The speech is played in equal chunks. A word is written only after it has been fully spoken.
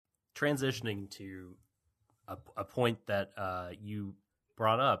transitioning to a point that you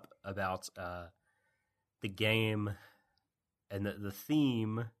brought up about the game and the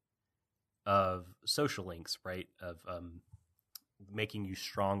theme of social links, right? Of making you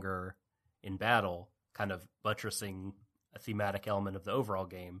stronger in battle, kind of buttressing a thematic element of the overall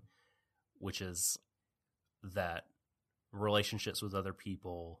game, which is that relationships with other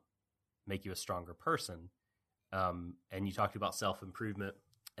people make you a stronger person. And you talked about self-improvement,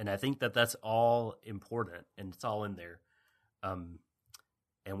 and I think that that's all important, and it's all in there. And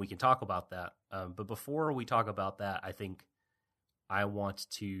we can talk about that. But before we talk about that, I think I want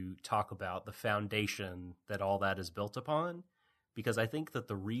to talk about the foundation that all that is built upon, because I think that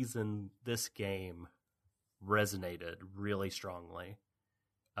the reason this game resonated really strongly,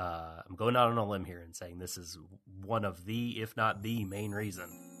 I'm going out on a limb here and saying this is one of the, if not the main reason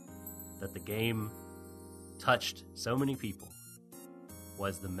that the game touched so many people,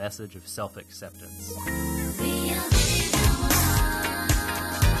 was the message of self-acceptance.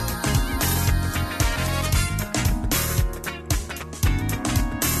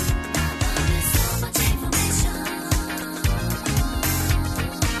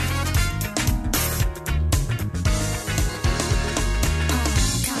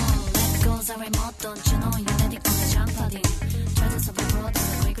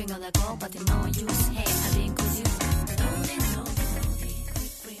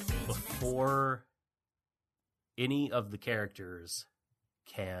 Before any of the characters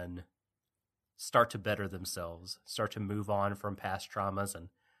can start to better themselves, start to move on from past traumas and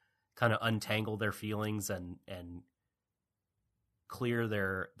kind of untangle their feelings and clear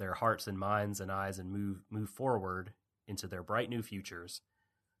their hearts and minds and eyes and move forward into their bright new futures,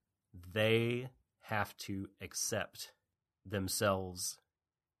 they have to accept themselves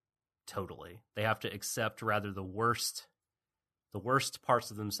totally. They have to accept rather the worst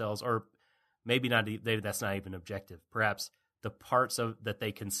parts of themselves, or maybe not. That's not even objective. Perhaps the parts of that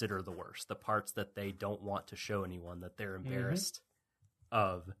they consider the worst, the parts that they don't want to show anyone, that they're embarrassed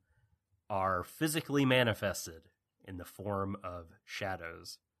of, are physically manifested in the form of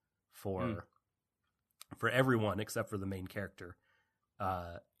shadows for everyone except for the main character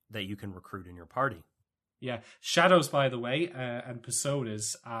that you can recruit in your party. Yeah, shadows, by the way, and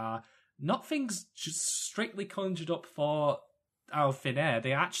personas are not things just strictly conjured up for out of thin air.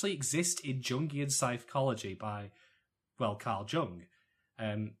 They actually exist in Jungian psychology by, well, Carl Jung.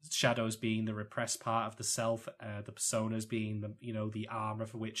 Shadows being the repressed part of the self, the personas being the armor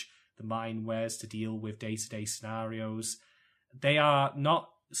for which the mind wears to deal with day-to-day scenarios. They are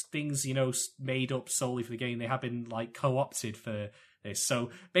not things made up solely for the game. They have been co-opted for this. So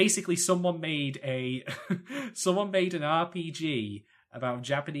basically, someone made an RPG about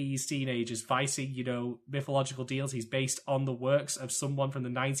Japanese teenagers fighting, mythological deities based on the works of someone from the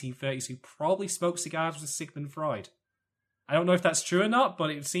 1930s who probably smoked cigars with Sigmund Freud. I don't know if that's true or not, but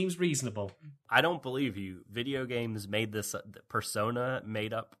it seems reasonable. I don't believe you. Video games made this Persona,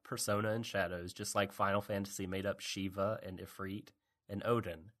 made up Persona and Shadows, just like Final Fantasy made up Shiva and Ifrit and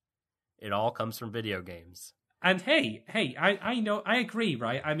Odin. It all comes from video games. And hey, I know, I agree,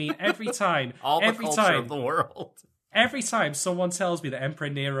 right? I mean, every time... Every culture of the world. Every time someone tells me that Emperor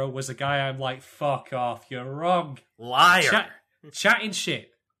Nero was a guy, I'm like, fuck off, you're wrong. Liar. Chatting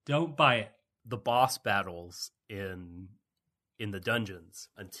shit. Don't buy it. The boss battles in the dungeons,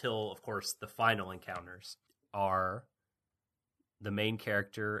 until, of course, the final encounters, are the main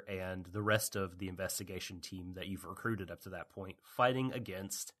character and the rest of the investigation team that you've recruited up to that point fighting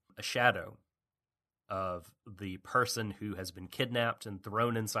against a shadow of the person who has been kidnapped and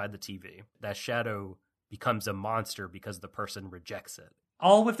thrown inside the TV. That shadow becomes a monster because the person rejects it.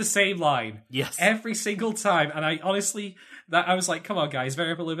 All with the same line. Yes. Every single time. And I honestly, I was like, come on, guys,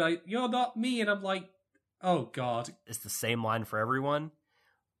 variable, like, you're not me. And I'm like, oh, God. It's the same line for everyone.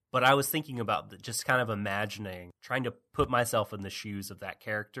 But I was thinking about just kind of imagining, trying to put myself in the shoes of that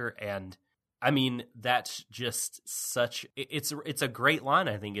character. And I mean, that's just it's a great line.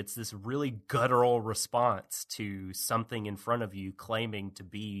 I think it's this really guttural response to something in front of you claiming to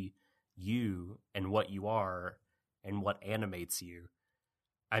be you and what you are and what animates you.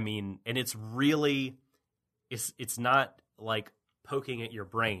 I mean, and it's really, it's not like poking at your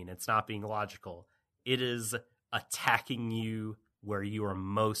brain. It's not being logical. It is attacking you where you are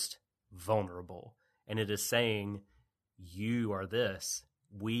most vulnerable. And it is saying, you are this,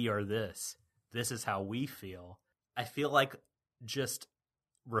 we are this. This is how we feel. I feel like just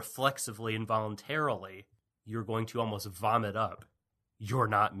reflexively, involuntarily, you're going to almost vomit up. You're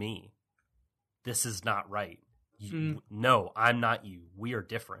not me. This is not right. No, I'm not you. We are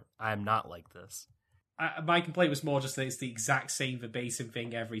different. I'm not like this. my complaint was more just that it's the exact same verbatim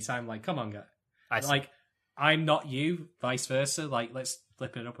thing every time. Like, come on, guys. see. Like, I'm not you, vice versa. Like, let's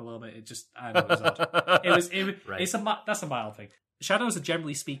flip it up a little bit. It just, I don't know, it was odd. Right. That's a mild thing. Shadows are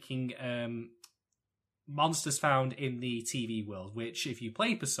generally speaking monsters found in the TV world, which, if you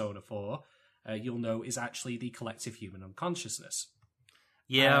play Persona 4, you'll know is actually the collective human unconsciousness.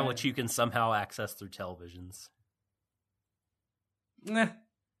 Yeah, which you can somehow access through televisions.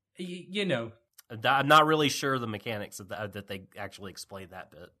 You know. I'm not really sure the mechanics of that they actually explain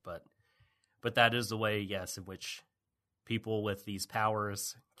that bit, but that is the way, yes, in which people with these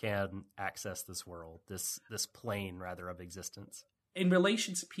powers can access this world, this plane rather of existence. In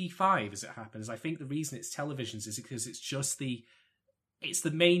relation to P5, as it happens, I think the reason it's televisions is because it's just the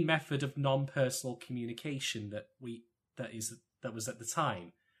main method of non-personal communication that was at the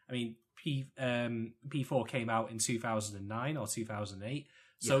time. I mean, P4 came out in 2009 or 2008,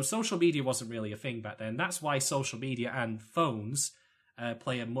 so social media wasn't really a thing back then. That's why social media and phones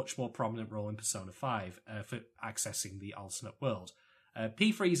play a much more prominent role in Persona 5 for accessing the alternate world.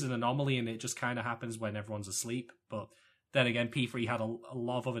 P3 is an anomaly, and it just kind of happens when everyone's asleep, but then again, P3 had a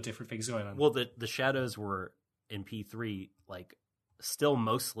lot of other different things going on. Well, the shadows were in P3, like, still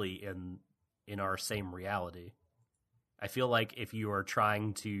mostly in our same reality. I feel like if you are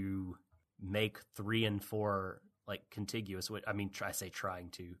trying to make 3 and 4 like contiguous, I mean, I say trying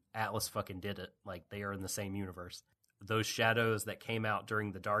to. Atlas fucking did it. Like, they are in the same universe. Those shadows that came out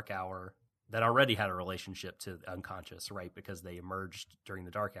during the Dark Hour that already had a relationship to the unconscious, right? Because they emerged during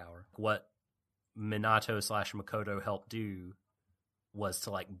the Dark Hour. What Minato / Makoto helped do was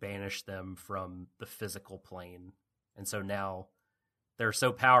to like banish them from the physical plane. And so now they're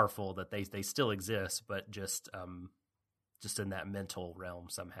so powerful that they still exist, but just in that mental realm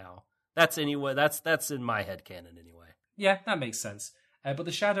somehow. That's in my headcanon anyway. Yeah, that makes sense. But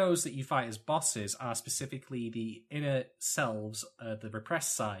the shadows that you fight as bosses are specifically the inner selves, the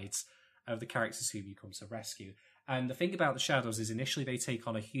repressed sides of the characters whom you come to rescue. And the thing about the shadows is initially they take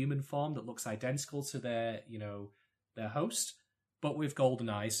on a human form that looks identical to their host, but with golden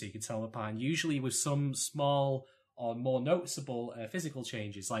eyes, so you can tell them apart. And usually with some small or more noticeable physical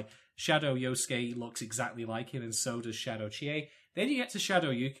changes, like Shadow Yosuke looks exactly like him, and so does Shadow Chie. Then you get to Shadow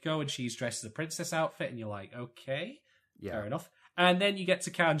Yukiko, and she's dressed as a princess outfit, and you're like, okay, fair enough. And then you get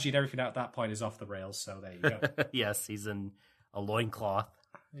to Kanji, and everything at that point is off the rails, so there you go. Yes, he's in a loincloth.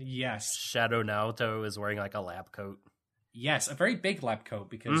 Yes. Shadow Naoto is wearing like a lab coat. Yes, a very big lab coat,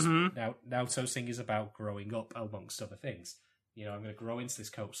 because now Naoto Singh is about growing up, amongst other things. I'm going to grow into this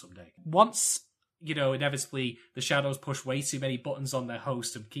coat someday. Once, inevitably, the shadows push way too many buttons on their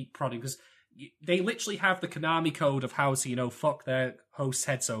host and keep prodding, because they literally have the Konami code of how to, fuck their host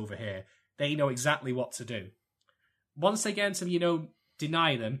heads over here. They know exactly what to do. Once they get into,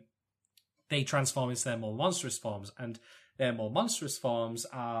 deny them, they transform into their more monstrous forms, and their more monstrous forms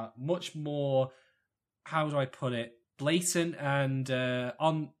are much more, how do I put it, blatant and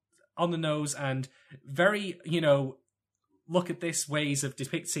on the nose, and very, look at this ways of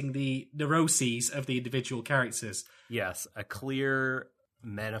depicting the neuroses of the individual characters. Yes, a clear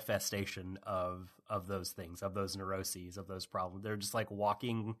manifestation of those things, of those neuroses, of those problems. They're just like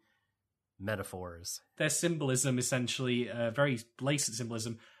walking metaphors. Their symbolism, essentially, very blatant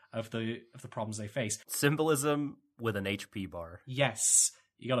symbolism of the problems they face. Symbolism with an HP bar. Yes,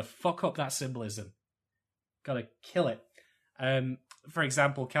 you got to fuck up that symbolism. Got to kill it. For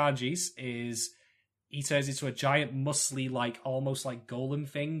example, Kanji's is he turns into a giant, muscly, like almost like golem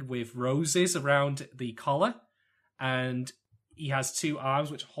thing with roses around the collar, and he has 2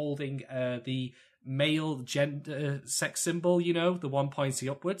 arms which are holding the male gender sex symbol. The one pointing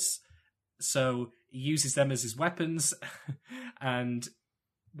upwards. So he uses them as his weapons, and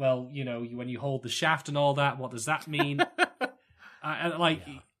well, when you hold the shaft and all that, what does that mean?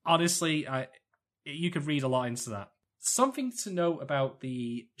 Honestly, you could read a lot into that. Something to note about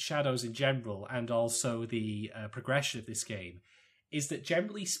the shadows in general, and also the progression of this game, is that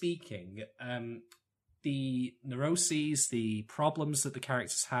generally speaking, the neuroses, the problems that the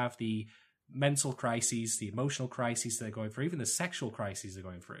characters have, the mental crises, the emotional crises they're going through, even the sexual crises they're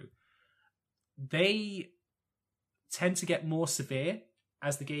going through, they tend to get more severe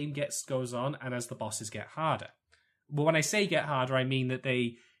as the game goes on and as the bosses get harder. But when I say get harder, I mean that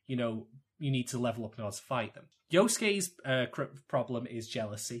they, you need to level up in order to fight them. Yosuke's problem is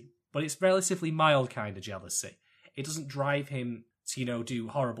jealousy, but it's relatively mild kind of jealousy. It doesn't drive him to, do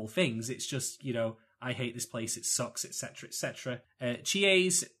horrible things. It's just, I hate this place, it sucks, etc., etc.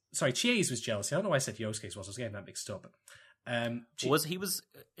 Chie's was jealousy. I don't know why I said Yosuke's was. I was getting that mixed up. He was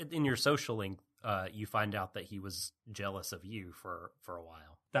in your social link? You find out that he was jealous of you for a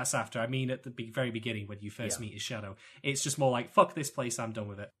while. That's after. I mean, at the very beginning when you first meet his shadow. It's just more like, fuck this place, I'm done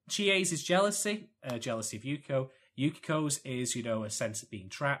with it. Chie's is jealousy of Yuko. Yukiko's is, a sense of being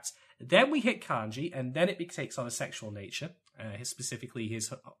trapped. Then we hit Kanji, and then it takes on a sexual nature, specifically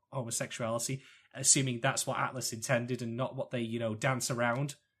his homosexuality, assuming that's what Atlas intended and not what they, dance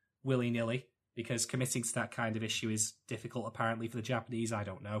around willy-nilly, because committing to that kind of issue is difficult, apparently, for the Japanese. I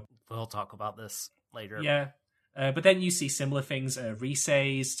don't know. We'll talk about this later. Yeah. But then you see similar things.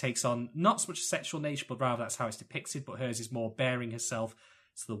 Risei's takes on not so much a sexual nature, but rather that's how it's depicted, but hers is more bearing herself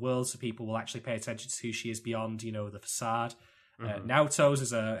to the world, so people will actually pay attention to who she is beyond, the facade. Naoto's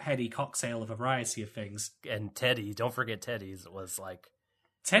is a heady cocktail of a variety of things. And Teddy, don't forget Teddy's was like...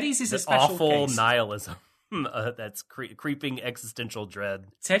 Teddy's is a special awful case. Nihilism. That's creeping existential dread.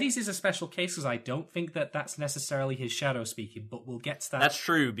 Teddy's is a special case because I don't think that's necessarily his shadow speaking, but we'll get to that. That's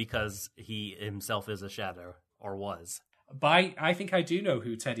true because he himself is a shadow, or was. I think I do know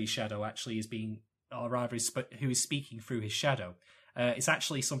who Teddy's shadow actually is being, or rather who is speaking through his shadow. It's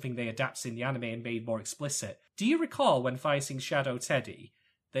actually something they adapted in the anime and made more explicit. Do you recall when fighting Shadow Teddy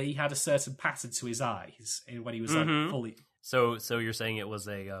that he had a certain pattern to his eyes when he was like fully... So you're saying it was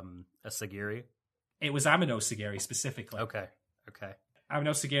a Sagiri? It was Amino Sagiri specifically. Okay.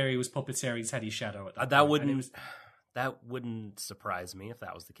 Amino Sagiri was puppeteering Teddy's shadow at that point. That wouldn't surprise me if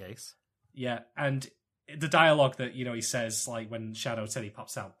that was the case. Yeah, and the dialogue that, he says, like, when Shadow Teddy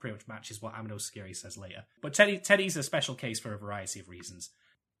pops out pretty much matches what Amino Sagiri says later. But Teddy's a special case for a variety of reasons.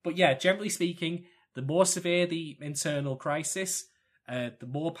 But yeah, generally speaking, the more severe the internal crisis, the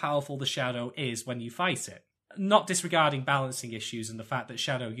more powerful the shadow is when you fight it. Not disregarding balancing issues and the fact that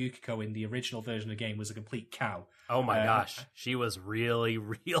Shadow Yukiko in the original version of the game was a complete cow. Oh my gosh, she was really,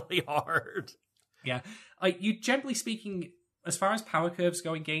 really hard. Yeah, you generally speaking, as far as power curves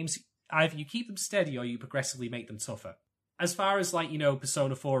go in games, either you keep them steady or you progressively make them tougher. As far as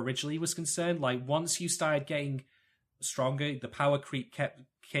Persona 4 originally was concerned, once you started getting stronger, the power creep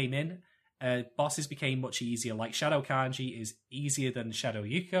came in. Bosses became much easier. Like Shadow Kanji is easier than Shadow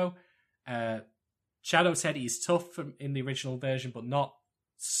Yuko. Shadow Teddy is tough in the original version, but not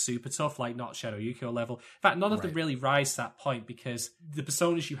super tough, not Shadow Yuko level. In fact, none of them really rise to that point because the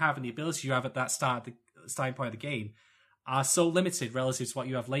personas you have and the abilities you have at that starting point of the game are so limited relative to what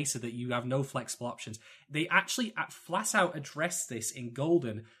you have later that you have no flexible options. They actually flat out address this in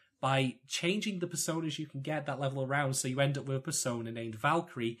Golden by changing the personas you can get that level around, so you end up with a persona named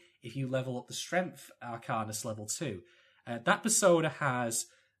Valkyrie if you level up the Strength Arcanus level 2. That persona has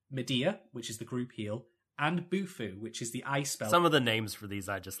Medea, which is the group heal, and Bufu, which is the ice spell. Some of the names for these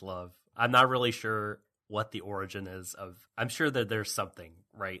I just love. I'm not really sure what the origin is of... I'm sure that there's something,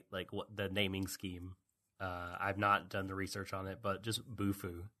 right? Like what the naming scheme. I've not done the research on it, but just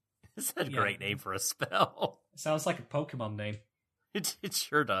Bufu. It's a great name for a spell. Sounds like a Pokemon name. It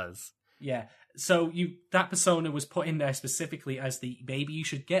sure does. Yeah. So that persona was put in there specifically as the maybe you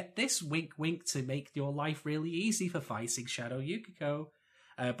should get this wink wink to make your life really easy for fighting Shadow Yukiko.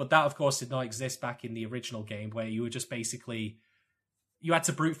 But that, of course, did not exist back in the original game, where you were just basically... You had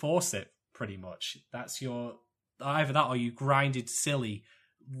to brute force it, pretty much. That's your... Either that or you grinded silly,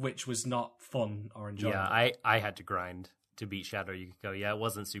 which was not fun or enjoyable. Yeah, I had to grind to beat Shadow Yukiko. Yeah, it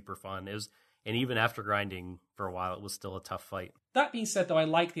wasn't super fun. It was... And even after grinding for a while, it was still a tough fight. That being said, though, I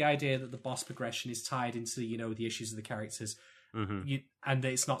like the idea that the boss progression is tied into, the issues of the characters. Mm-hmm. And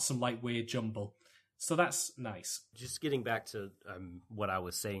it's not some, weird jumble. So that's nice. Just getting back to what I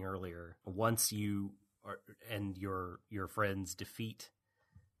was saying earlier, once you and your friends defeat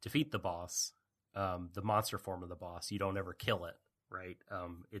the boss, the monster form of the boss, you don't ever kill it, right?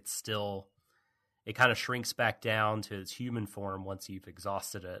 It's still... It kind of shrinks back down to its human form once you've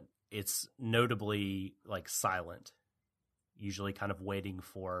exhausted it. It's notably silent, usually kind of waiting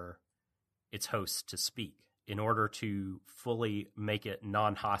for its host to speak in order to fully make it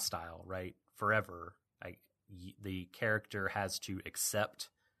non-hostile, right? Forever. The character has to accept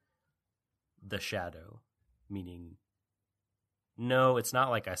the shadow, meaning, no, it's not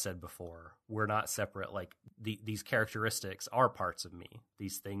like I said before. We're not separate. These characteristics are parts of me.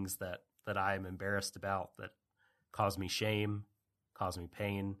 These things that I am embarrassed about, that cause me shame, cause me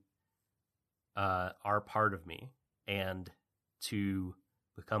pain, are part of me. And to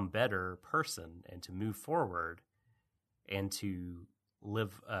become a better person and to move forward and to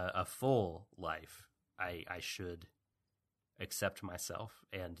live a full life, I should accept myself.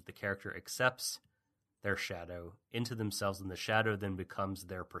 And the character accepts their shadow into themselves, and the shadow then becomes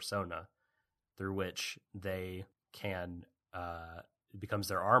their persona through which they can... It becomes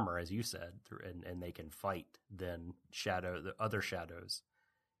their armor, as you said, and they can fight then the other shadows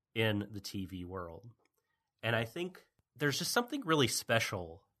in the TV world. And I think there's just something really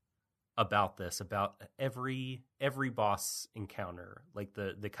special about this, about every boss encounter, like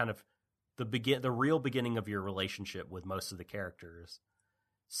the kind of the real beginning of your relationship with most of the characters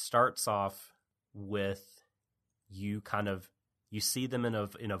starts off with you see them in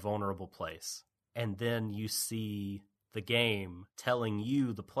a vulnerable place, and then you see the game telling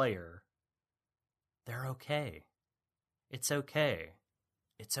you, the player, they're okay. It's okay.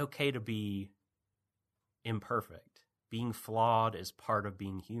 It's okay to be imperfect. Being flawed is part of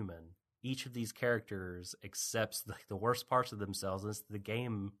being human. Each of these characters accepts the worst parts of themselves, and the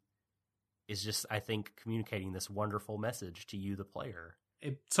game is just, I think, communicating this wonderful message to you, the player.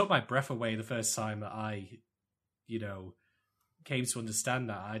 It took my breath away the first time that I, came to understand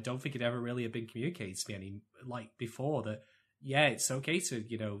that. I don't think it ever really had been communicated to me before, that, yeah, it's okay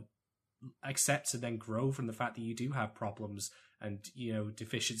to, accept and then grow from the fact that you do have problems and,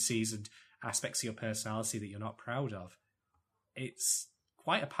 deficiencies and aspects of your personality that you're not proud of. It's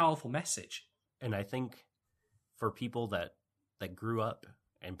quite a powerful message. And I think for people that grew up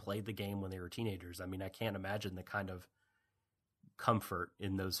and played the game when they were teenagers, I mean, I can't imagine the kind of comfort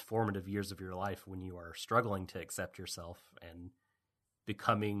in those formative years of your life when you are struggling to accept yourself and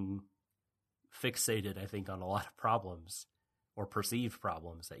becoming fixated, I think, on a lot of problems or perceived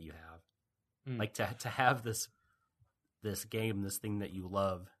problems that you have. Like to have this game, this thing that you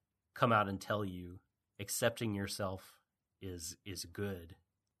love, come out and tell you accepting yourself is good.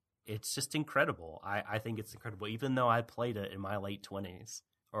 It's just incredible. I think it's incredible. Even though I played it in my late 20s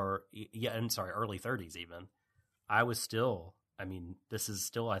early 30s even, I was still, I mean, this is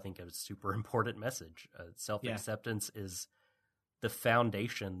still, I think, a super important message. Self-acceptance is the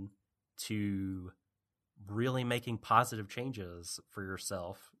foundation to really making positive changes for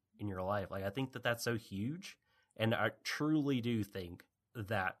yourself in your life. Like, I think that that's so huge, and I truly do think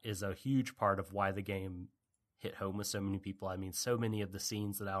that is a huge part of why the game hit home with so many people. I mean, so many of the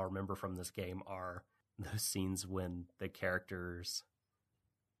scenes that I'll remember from this game are those scenes when the characters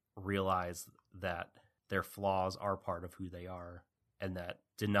realize that their flaws are part of who they are, and that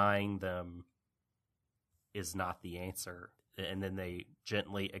denying them is not the answer. And then they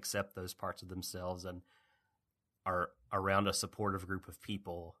gently accept those parts of themselves and are around a supportive group of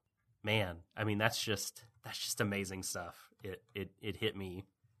people. Man, I mean, that's just amazing stuff. It hit me.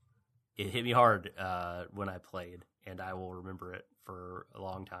 It hit me hard when I played, and I will remember it for a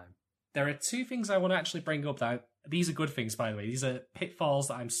long time. There are two things I want to actually bring up. These are good things, by the way. These are pitfalls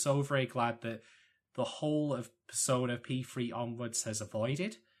that I'm so very glad that the whole of Persona P3 onwards has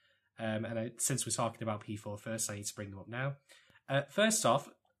avoided. Since we're talking about P4 first, I need to bring them up now. First off,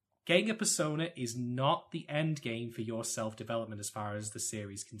 getting a Persona is not the end game for your self-development as far as the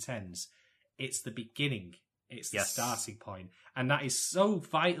series contends. It's the beginning. It's the starting point. And that is so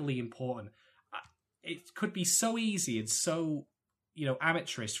vitally important. It could be so easy and so,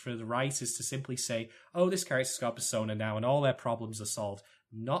 amateurish for the writers to simply say, oh, this character's got a Persona now and all their problems are solved.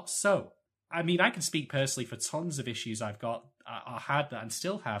 Not so. I mean, I can speak personally for tons of issues I've got, I had that and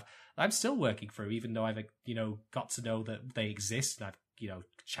still have, that I'm still working through, even though I've, got to know that they exist and I've,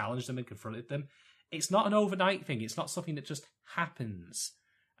 challenged them and confronted them. It's not an overnight thing. It's not something that just happens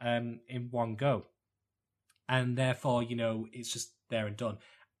in one go. And therefore, it's just there and done.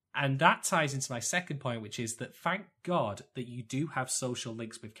 And that ties into my second point, which is that thank God that you do have social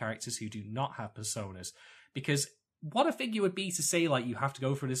links with characters who do not have personas. Because what a thing it would be to say, like, you have to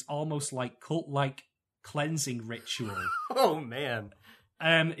go through this almost like cult-like cleansing ritual. Oh, man.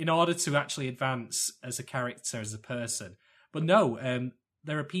 In order to actually advance as a character, as a person. But no,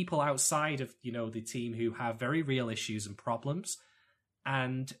 there are people outside of, the team who have very real issues and problems.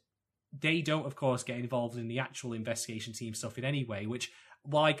 And they don't, of course, get involved in the actual investigation team stuff in any way, which,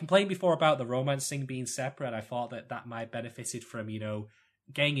 while I complained before about the romancing being separate, I thought that might have benefited from,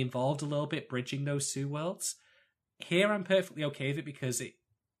 getting involved a little bit, bridging those two worlds. Here, I'm perfectly okay with it because it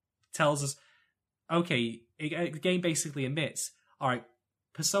tells us, okay, the game basically admits, all right,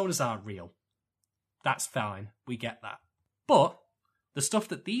 personas aren't real. That's fine. We get that. But the stuff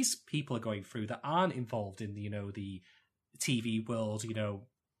that these people are going through that aren't involved in, the TV world,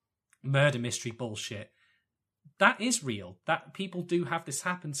 murder mystery bullshit, that is real. That people do have this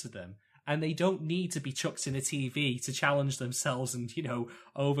happen to them. And they don't need to be chucked in a TV to challenge themselves and,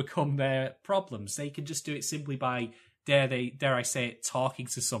 overcome their problems. They can just do it simply by, dare I say it, talking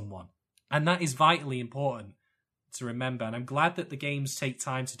to someone. And that is vitally important to remember. And I'm glad that the games take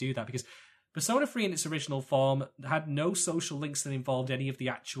time to do that, because Persona 3 in its original form had no social links that involved any of the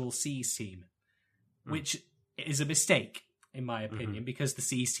actual SEES team, which is a mistake, in my opinion, because the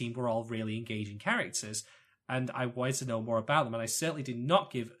SEES team were all really engaging characters, and I wanted to know more about them, and I certainly did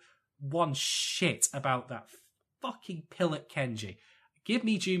not give one shit about that fucking pillock Kenji. Give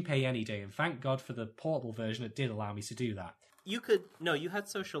me Junpei any day, and thank God for the portable version that did allow me to do that. You had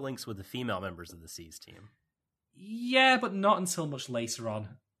social links with the female members of the C's team. Yeah, but not until much later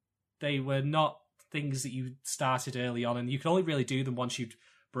on. They were not things that you started early on, and you can only really do them once you'd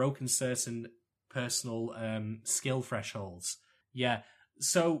broken certain personal skill thresholds. Yeah,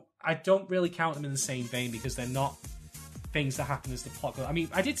 so I don't really count them in the same vein because they're not things that happen as the plot goes. I mean,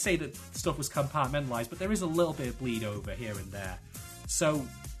 I did say that stuff was compartmentalized, but there is a little bit of bleed over here and there. So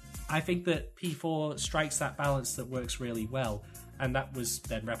I think that P4 strikes that balance that works really well, and that was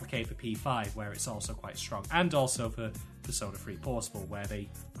then replicated for P5, where it's also quite strong, and also for Persona 3 Portable, where they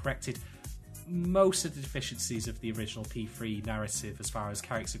corrected most of the deficiencies of the original P3 narrative as far as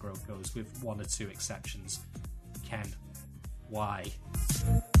character growth goes, with one or two exceptions. Ken, why?